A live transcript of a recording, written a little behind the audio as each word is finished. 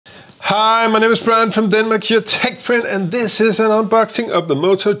Hi, my name is Brian from Denmark, your tech friend, and this is an unboxing of the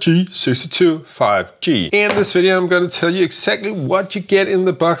Moto G62 5G. In this video, I'm going to tell you exactly what you get in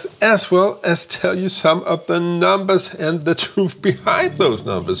the box, as well as tell you some of the numbers and the truth behind those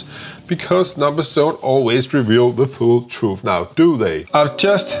numbers, because numbers don't always reveal the full truth now, do they? I've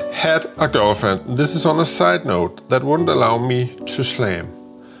just had a girlfriend, and this is on a side note, that wouldn't allow me to slam.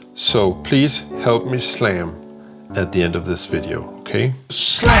 So please help me slam at the end of this video, okay?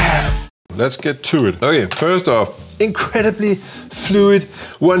 Slam! Let's get to it. Okay, first off, incredibly fluid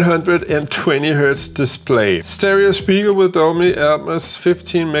 120 Hz display. Stereo speaker with Dolby Atmos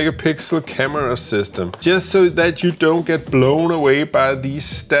 15 megapixel camera system. Just so that you don't get blown away by these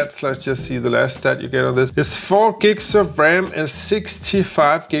stats, let's just see the last stat you get on this. It's 4 gigs of RAM and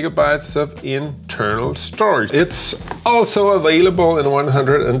 65 gigabytes of internal storage. It's also available in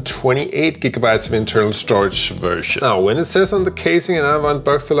 128 gigabytes of internal storage version. Now, when it says on the casing, and I've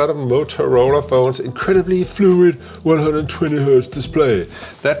unboxed a lot of Motorola phones, incredibly fluid 120 Hz display.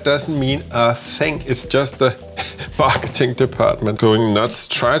 That doesn't mean a thing. It's just the marketing department going nuts.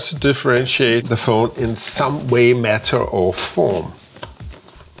 Try to differentiate the phone in some way, matter, or form.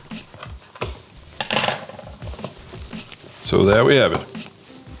 So there we have it.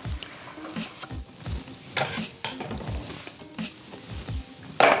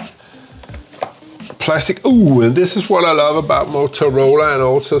 Plastic. Ooh, and this is what I love about Motorola and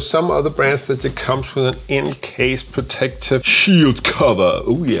also some other brands, that it comes with an in-case protective shield cover.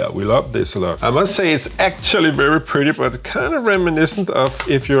 Oh yeah, we love this a lot. I must say it's actually very pretty, but kind of reminiscent of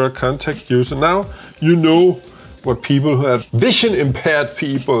if you're a contact user. Now you know what people who have vision impaired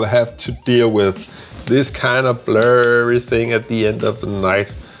people have to deal with. This kind of blurry thing at the end of the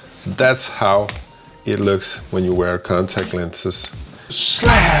night. That's how it looks when you wear contact lenses.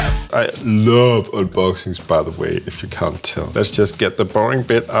 Slam! I love unboxings, by the way, if you can't tell. Let's just get the boring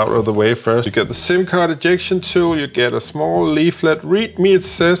bit out of the way first. You get the SIM card ejection tool, you get a small leaflet, read me it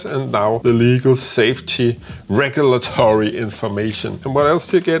says, and now the legal safety regulatory information. And what else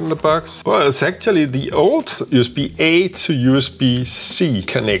do you get in the box? Well, it's actually the old USB-A to USB-C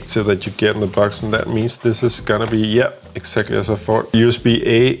connector that you get in the box, and that means this is gonna be, yeah, exactly as I thought.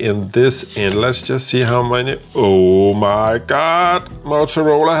 USB-A in this end. Let's just see how many. Oh my God!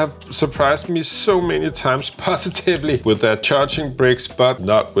 Motorola have surprised me so many times positively with their charging bricks, but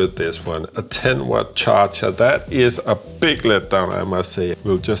not with this one. A 10-watt charger. That is a big letdown, I must say.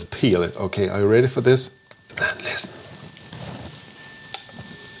 We'll just peel it. Okay, are you ready for this? And listen.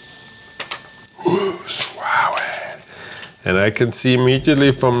 And I can see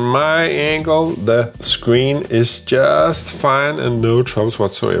immediately from my angle, the screen is just fine and no troubles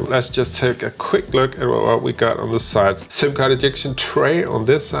whatsoever. Let's just take a quick look at what we got on the sides. SIM card ejection tray on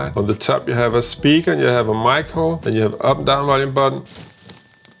this side. On the top you have a speaker and you have a mic hole. Then you have up and down volume button.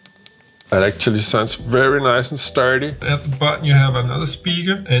 That actually sounds very nice and sturdy. At the bottom you have another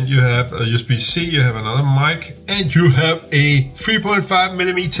speaker and you have a USB-C, you have another mic, and you have a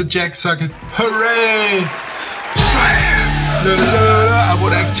 3.5mm jack socket. Hooray! Slam! No, I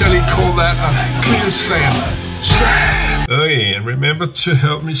would actually call that a clear slam. Slam! Okay, and remember to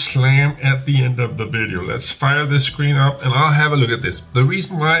help me slam at the end of the video. Let's fire this screen up and I'll have a look at this. The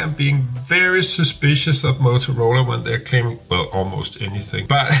reason why I'm being very suspicious of Motorola when they're claiming, well, almost anything,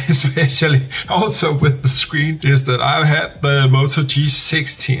 but especially also with the screen, is that I've had the Moto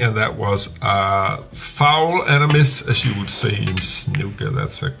G60 and that was a foul and a miss, as you would say in snooker.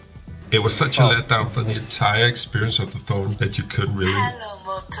 It was such a letdown for the entire experience of the phone that you couldn't really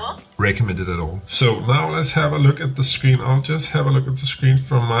recommend it at all. So now let's have a look at the screen. I'll just have a look at the screen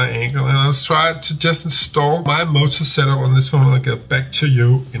from my angle and I'll try to just install my Moto setup on this phone and I'll get back to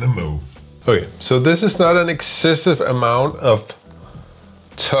you in a mo. Okay, so this is not an excessive amount of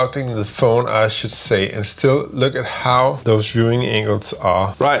toggling the phone, I should say, and still look at how those viewing angles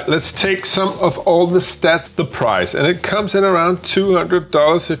are. Right, let's take some of all the stats, the price, and it comes in around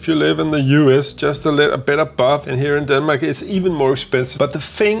 $200 if you live in the US, just a bit above, and here in Denmark it's even more expensive. But the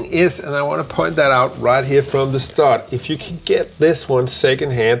thing is, and I want to point that out right here from the start, if you can get this one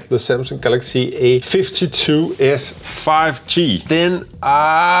secondhand, the Samsung Galaxy A52s 5G, then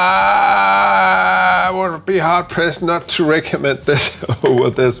I would be hard pressed not to recommend this over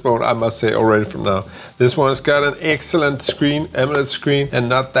this phone, I must say already from now. This one's got an excellent screen, AMOLED screen, and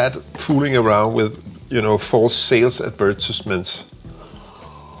not that fooling around with, you know, false sales advertisements.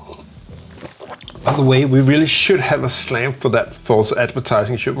 By the way, we really should have a slam for that false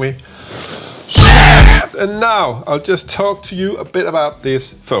advertising, shouldn't we? And now I'll just talk to you a bit about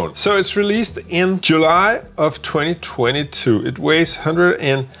this phone. So it's released in July of 2022. It weighs 100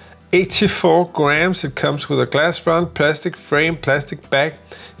 84 grams. It comes with a glass front, plastic frame, plastic back.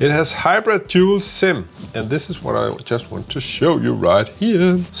 It has hybrid dual SIM, and this is what I just want to show you right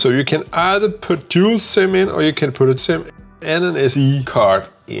here. So you can either put dual SIM in, or you can put a SIM and an SD card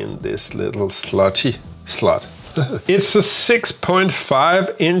in this little slotty slot. It's a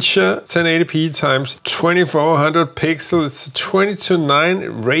 6.5 inch 1080p times 2400 pixels. It's a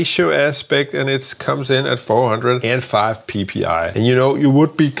 20:9 ratio aspect, and it comes in at 405 ppi. And you know, you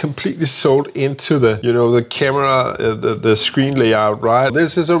would be completely sold into the, you know, the camera, the screen layout, right?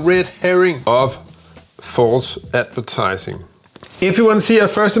 This is a red herring of false advertising. If you want to see a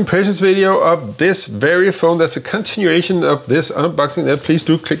first impressions video of this very phone, that's a continuation of this unboxing, then please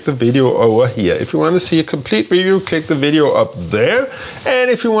do click the video over here. If you want to see a complete review, click the video up there.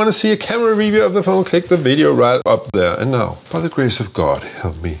 And if you want to see a camera review of the phone, click the video right up there. And now, by the grace of God,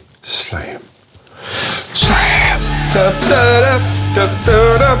 help me slam. Slam! Da da da da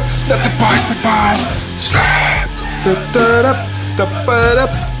da da. Let the boys be by. Slam! Da da da da da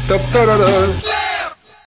da da da da.